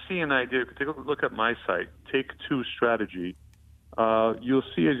want to see an idea, take a look at my site, Take Two Strategy. You'll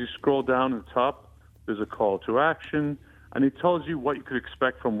see as you scroll down at the top, there's a call to action, and it tells you what you could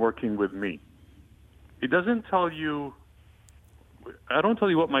expect from working with me. It doesn't tell you, I don't tell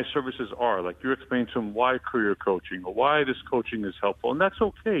you what my services are. Like you're explaining to them why career coaching or why this coaching is helpful. And that's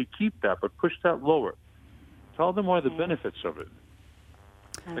okay. Keep that, but push that lower. Tell them what are the benefits of it.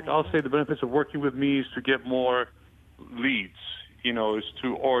 Like I'll say the benefits of working with me is to get more leads,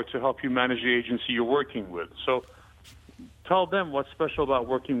 or to help you manage the agency you're working with. So tell them what's special about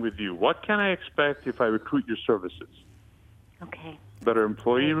working with you. What can I expect if I recruit your services? Okay. Better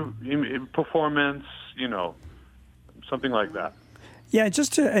employee performance, something like that. Yeah,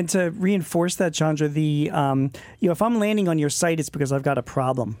 just to reinforce that, Chandra, if I'm landing on your site, it's because I've got a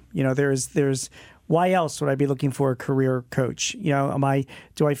problem. There's why else would I be looking for a career coach?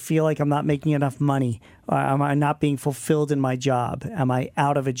 Do I feel like I'm not making enough money? Am I not being fulfilled in my job? Am I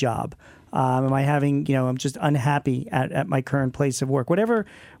out of a job? Am I having, I'm just unhappy at my current place of work? Whatever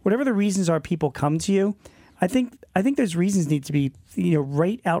the reasons are, people come to you. I think those reasons need to be,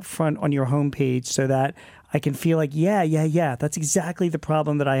 right out front on your homepage so that I can feel like, yeah, that's exactly the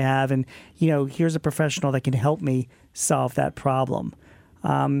problem that I have. And, here's a professional that can help me solve that problem.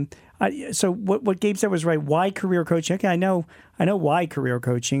 So what Gabe said was right. Why career coaching? Okay, I know why career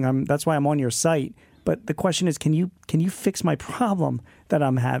coaching. That's why I'm on your site. But the question is, can you fix my problem that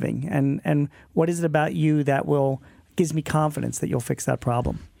I'm having? And what is it about you that gives me confidence that you'll fix that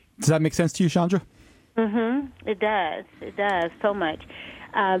problem? Does that make sense to you, Chandra? Mm-hmm. It does. It does so much.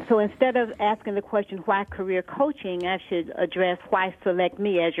 So instead of asking the question, why career coaching, I should address why select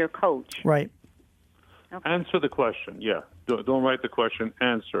me as your coach. Right. Okay. Answer the question, yeah. Don't write the question,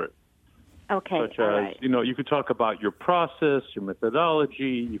 answer it. Okay. Such as, you could talk about your process, your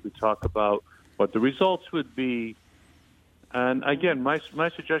methodology. You could talk about what the results would be. And again, my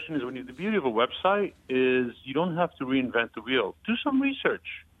suggestion is the beauty of a website is you don't have to reinvent the wheel. Do some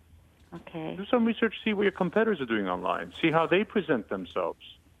research. Okay. Do some research, see what your competitors are doing online. See how they present themselves.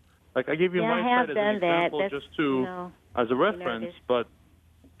 Like I gave you my site as an example just to as a reference, but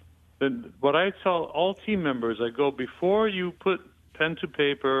then what I tell all team members, I go, before you put pen to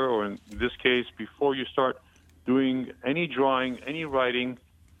paper, or in this case, before you start doing any drawing, any writing,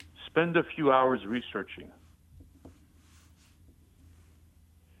 spend a few hours researching.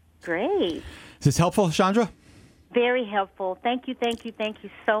 Great. Is this helpful, Chandra? Very helpful. Thank you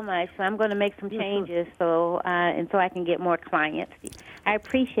so much. So I'm going to make some changes so I can get more clients. I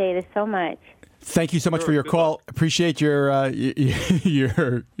appreciate it so much. Thank you so much for your call. Appreciate your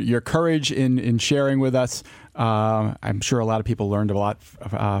courage in sharing with us. I'm sure a lot of people learned a lot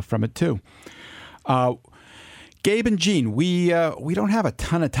from it too. Gabe and Gene, we don't have a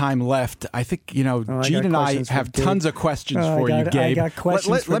ton of time left. I think Gene and I have tons of questions for you, Gabe. I got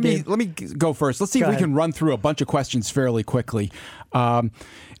questions for Gabe. Let me go first. Let's see if we can run through a bunch of questions fairly quickly.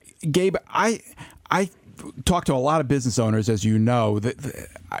 Gabe, I talk to a lot of business owners, as you know.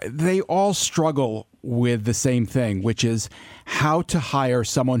 They all struggle with the same thing, which is how to hire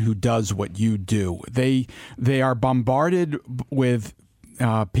someone who does what you do. They are bombarded with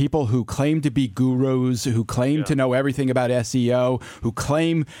people who claim to be gurus, who claim to know everything about SEO, who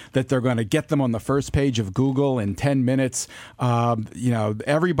claim that they're going to get them on the first page of Google in 10 minutes.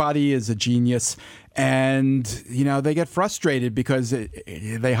 Everybody is a genius. And, they get frustrated because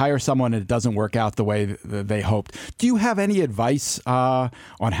they hire someone and it doesn't work out the way they hoped. Do you have any advice on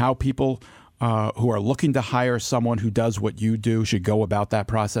how people who are looking to hire someone who does what you do should go about that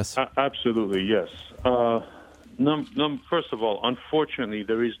process? Absolutely, yes. First of all, unfortunately,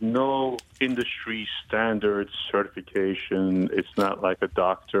 there is no industry standard certification. It's not like a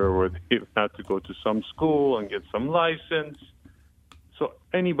doctor where they have to go to some school and get some license. So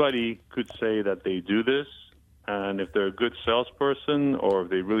anybody could say that they do this, and if they're a good salesperson or if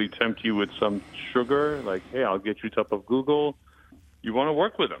they really tempt you with some sugar, like, hey, I'll get you top of Google, you want to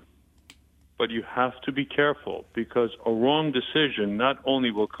work with them. But you have to be careful because a wrong decision not only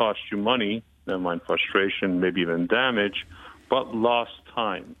will cost you money, never mind frustration, maybe even damage, but lost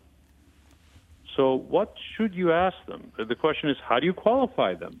time. So what should you ask them? The question is, how do you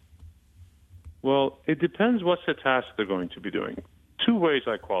qualify them? Well, it depends what's the task they're going to be doing. Two ways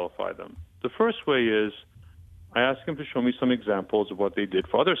I qualify them. The first way is I ask them to show me some examples of what they did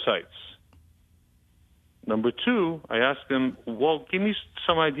for other sites. Number two, I ask them, well, give me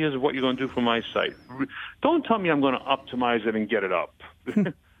some ideas of what you're going to do for my site. Don't tell me I'm going to optimize it and get it up.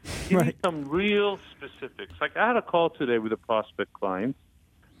 Give me some real specifics. Like I had a call today with a prospect client,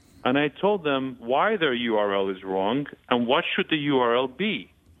 and I told them why their URL is wrong and what should the URL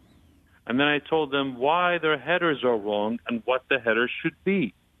be. And then I told them why their headers are wrong and what the headers should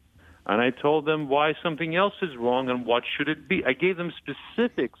be. And I told them why something else is wrong and what should it be. I gave them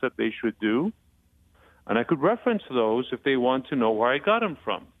specifics that they should do, and I could reference those if they want to know where I got them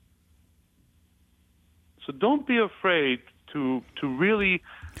from. So don't be afraid to really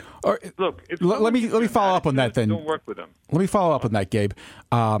look. Let me follow up on that then. Don't work with them. Let me follow up on that, Gabe.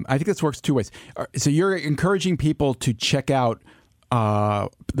 I think this works two ways. So you're encouraging people to check out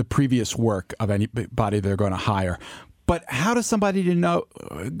the previous work of anybody they're going to hire. But how does somebody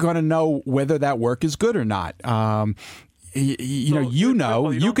going to know whether that work is good or not? You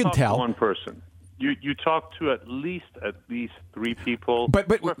can tell. One person. You talk to at least 3 people. But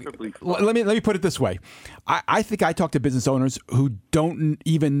let me put it this way. I think I talk to business owners who don't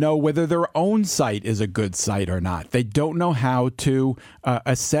even know whether their own site is a good site or not. They don't know how to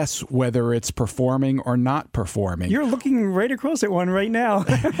assess whether it's performing or not performing. You're looking right across at one right now.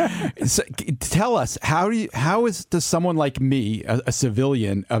 So, tell us, how does someone like me, a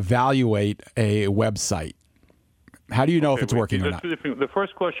civilian, evaluate a website? How do you know if it's working or not? The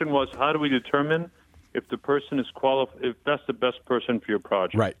first question was, how do we determine if the person is if that's the best person for your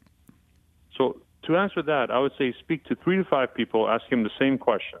project? Right. So to answer that, I would say speak to 3 to 5 people, ask them the same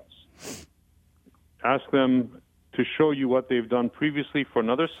questions. Ask them to show you what they've done previously for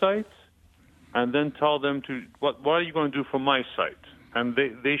another site, and then tell them what are you going to do for my site? And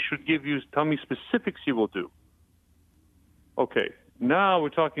they should tell me specifics you will do. Okay, now we're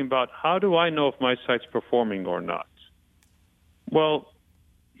talking about how do I know if my site's performing or not? Well,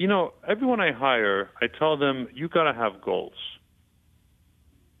 everyone I hire, I tell them, you got to have goals.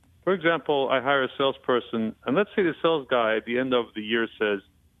 For example, I hire a salesperson, and let's say the sales guy at the end of the year says,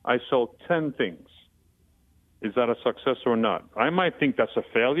 I sold 10 things. Is that a success or not? I might think that's a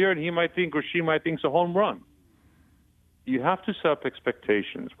failure, and he might think or she might think it's a home run. You have to set up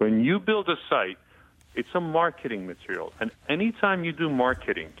expectations. When you build a site, It's a marketing material. And anytime you do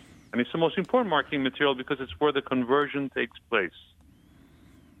marketing, and it's the most important marketing material because it's where the conversion takes place.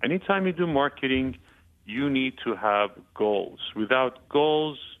 Anytime you do marketing, you need to have goals. Without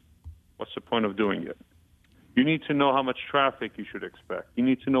goals, what's the point of doing it? You need to know how much traffic you should expect. You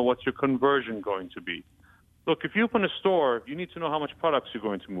need to know what's your conversion going to be. Look, if you open a store, you need to know how much products you're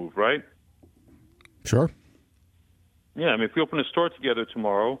going to move, right? Sure. Yeah, I mean, if we open a store together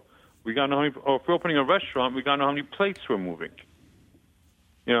tomorrow, we got to know how many, or if we're opening a restaurant, we got to know how many plates we're moving.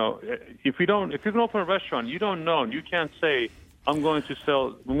 You know, if you can open a restaurant, you don't know, and you can't say, I'm going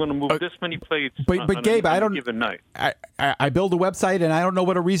to move this many plates but Gabe, on a given night. I build a website and I don't know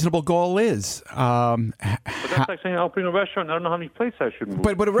what a reasonable goal is. But that's like saying opening a restaurant, I don't know how many plates I should move.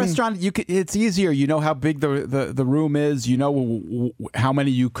 But a restaurant, it's easier. You know how big the room is. You know how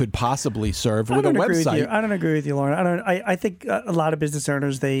many you could possibly serve with a website. I don't agree with you, Lauren. I think a lot of business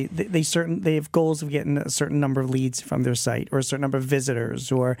owners they have goals of getting a certain number of leads from their site, or a certain number of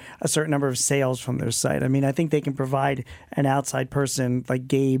visitors, or a certain number of sales from their site. I mean, I think they can provide an outside person like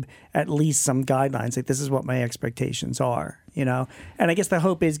Gabe at least some guidelines, like this is what my expectations are, you know. And I guess the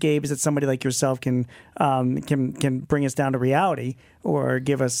hope is, Gabe, is that somebody like yourself can bring us down to reality, or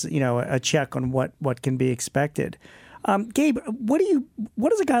give us, you know, a check on what can be expected. Gabe, what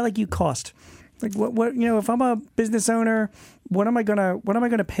does a guy like you cost? Like what you know, if I'm a business owner, what am I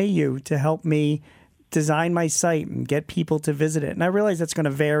gonna pay you to help me design my site and get people to visit it? And I realize that's going to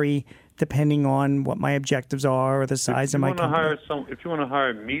vary depending on what my objectives are or the size of my company. If you want to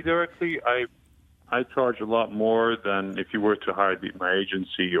hire me directly, I charge a lot more than if you were to hire my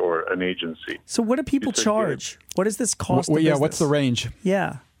agency or an agency. So what do people charge? What does this cost? Yeah, what's the range?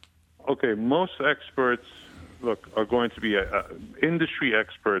 Yeah. Okay, most experts, are going to be industry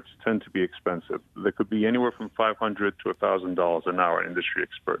experts tend to be expensive. They could be anywhere from $500 to $1,000 an hour, industry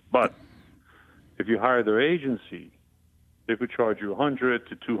expert. But if you hire their agency, they could charge you $100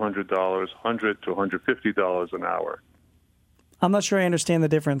 to $200, $100 to $150 an hour. I'm not sure I understand the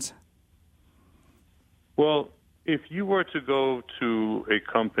difference. Well, if you were to go to a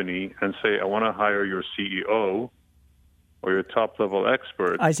company and say, I want to hire your CEO or your top-level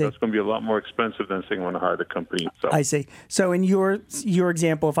expert, I see. That's going to be a lot more expensive than saying I want to hire the company itself. I see. So in your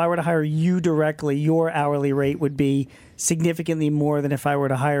example, if I were to hire you directly, your hourly rate would be significantly more than if I were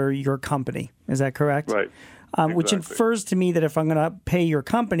to hire your company. Is that correct? Right. Exactly. Which infers to me that if I'm going to pay your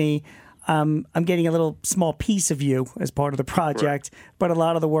company, I'm getting a little small piece of you as part of the project, but a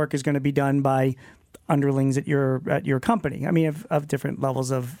lot of the work is going to be done by underlings at your company. I mean, of different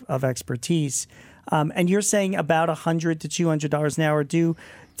levels of expertise. And you're saying about $100 to $200 an hour.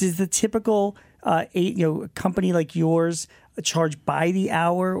 Does the typical company like yours charge by the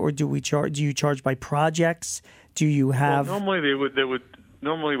hour, or do you charge by projects? Do you have? Well, normally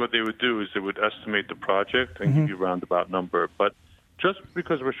what they would do is they would estimate the project and give you a roundabout number. But just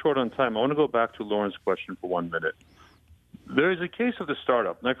because we're short on time, I want to go back to Lauren's question for 1 minute. There is a case of the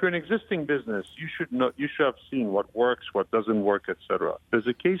startup. Now, if you're an existing business, you should have seen what works, what doesn't work, etc. There's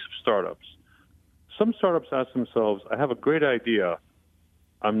a case of startups. Some startups ask themselves, I have a great idea.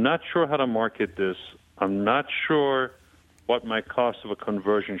 I'm not sure how to market this. I'm not sure what my cost of a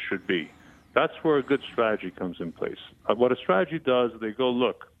conversion should be. That's where a good strategy comes in place. What a strategy does, they go,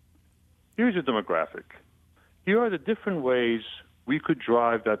 look, here's your demographic. Here are the different ways we could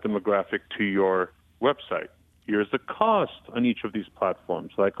drive that demographic to your website. Here's the cost on each of these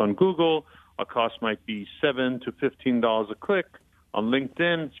platforms. Like on Google, a cost might be $7 to $15 a click. On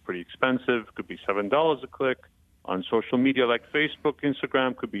LinkedIn, it's pretty expensive. It could be $7 a click. On social media like Facebook,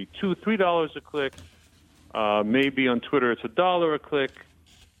 Instagram, could be $2, $3 a click. Maybe on Twitter, it's $1 a click.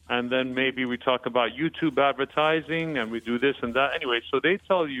 And then maybe we talk about YouTube advertising, and we do this and that. Anyway, so they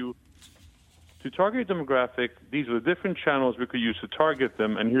tell you to target your demographic, these are the different channels we could use to target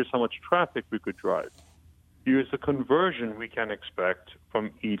them, and here's how much traffic we could drive. Here's the conversion we can expect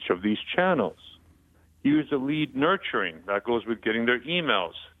from each of these channels. Here's the lead nurturing that goes with getting their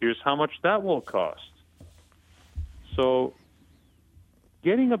emails. Here's how much that will cost. So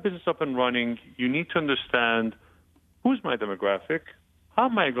getting a business up and running, you need to understand who's my demographic, how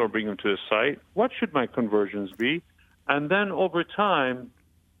am I going to bring them to the site, what should my conversions be, and then over time,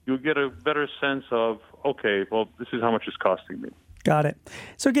 you'll get a better sense of, okay, well, this is how much it's costing me. Got it.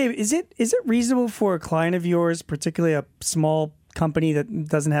 So, Gabe, is it reasonable for a client of yours, particularly a small company that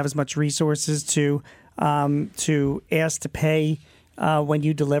doesn't have as much resources, to ask to pay when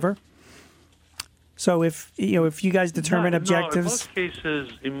you deliver? So, if you guys determine objectives,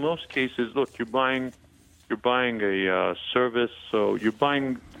 in most cases, look, you're buying a service, so you're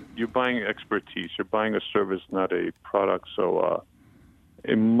buying expertise. You're buying a service, not a product. So,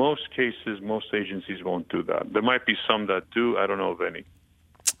 In most cases, most agencies won't do that. There might be some that do. I don't know of any.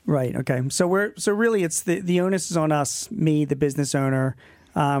 Right. Okay. So really it's the onus is on us, me, the business owner.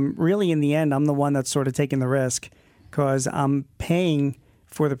 Really, in the end, I'm the one that's sort of taking the risk because I'm paying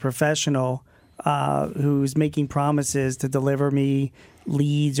for the professional who's making promises to deliver me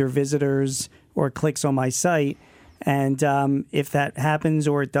leads or visitors or clicks on my site. And if that happens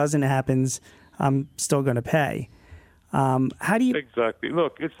or it doesn't happen, I'm still going to pay. How do you... Exactly.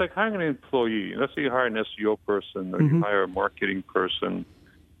 Look, it's like hiring an employee. Let's say you hire an SEO person or you hire a marketing person.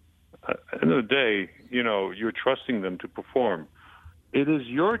 At the end of the day, you're trusting them to perform. It is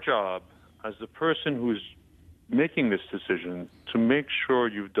your job as the person who's making this decision to make sure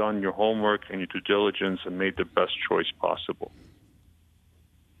you've done your homework and your due diligence and made the best choice possible.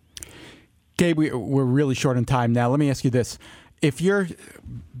 Gabe, we're really short on time now. Let me ask you this. If you're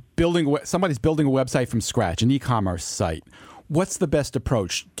somebody's building a website from scratch, an e-commerce site, what's the best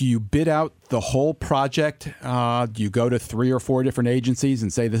approach? Do you bid out the whole project? Do you go to 3 or 4 different agencies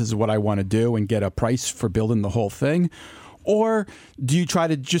and say, this is what I want to do and get a price for building the whole thing? Or do you try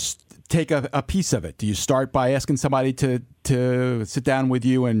to just take a piece of it? Do you start by asking somebody to sit down with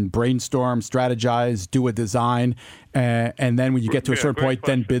you and brainstorm, strategize, do a design, and then when you get to a certain point,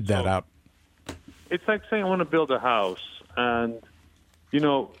 then bid that out? It's like saying I want to build a house. And,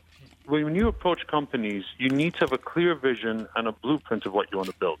 when you approach companies, you need to have a clear vision and a blueprint of what you want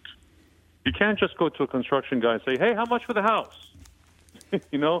to build. You can't just go to a construction guy and say, hey, how much for the house? He's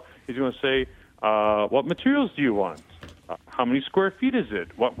going to say, what materials do you want? How many square feet is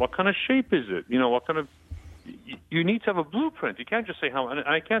it? What kind of shape is it? What kind of... You need to have a blueprint. You can't just say how... And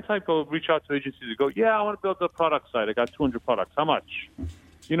I can't reach out to agencies and go, yeah, I want to build a product site. I got 200 products. How much?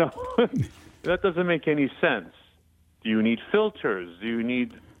 That doesn't make any sense. Do you need filters? Do you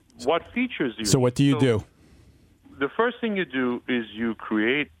need... What features do you need? So what do you do? The first thing you do is you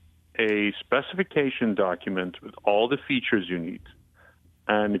create a specification document with all the features you need.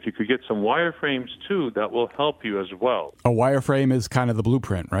 And if you could get some wireframes, too, that will help you as well. A wireframe is kind of the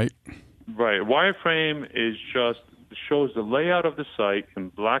blueprint, right? Right. Wireframe shows the layout of the site in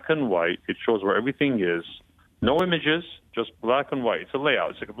black and white. It shows where everything is. No images, just black and white. It's a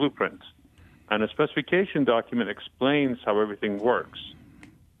layout. It's like a blueprint. And a specification document explains how everything works.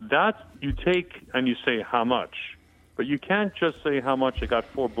 That you take and you say how much. But you can't just say how much. I got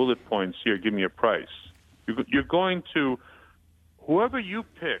 4 bullet points here. Give me a price. You're going to... Whoever you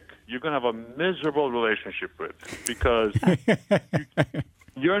pick, you're going to have a miserable relationship with because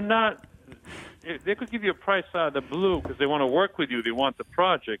you're not... They could give you a price out of the blue because they want to work with you. They want the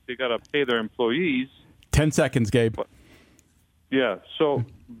project. They got to pay their employees. 10 seconds, Gabe. Yeah. So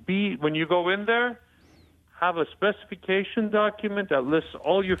when you go in there, have a specification document that lists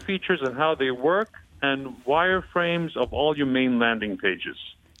all your features and how they work and wireframes of all your main landing pages.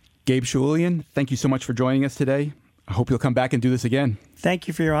 Gabe Shaoolian, thank you so much for joining us today. I hope you'll come back and do this again. Thank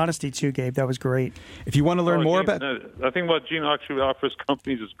you for your honesty, too, Gabe. That was great. If you want to learn more about... I think what Gene actually offers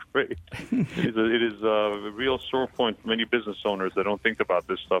companies is great. It is a real sore point for many business owners that don't think about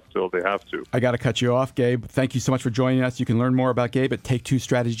this stuff till they have to. I got to cut you off, Gabe. Thank you so much for joining us. You can learn more about Gabe at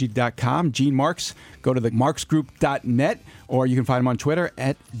take2strategy.com. Gene Marks, go to the marksgroup.net, or you can find him on Twitter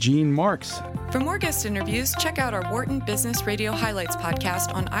at Gene Marks. For more guest interviews, check out our Wharton Business Radio Highlights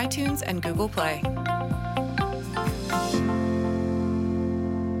podcast on iTunes and Google Play.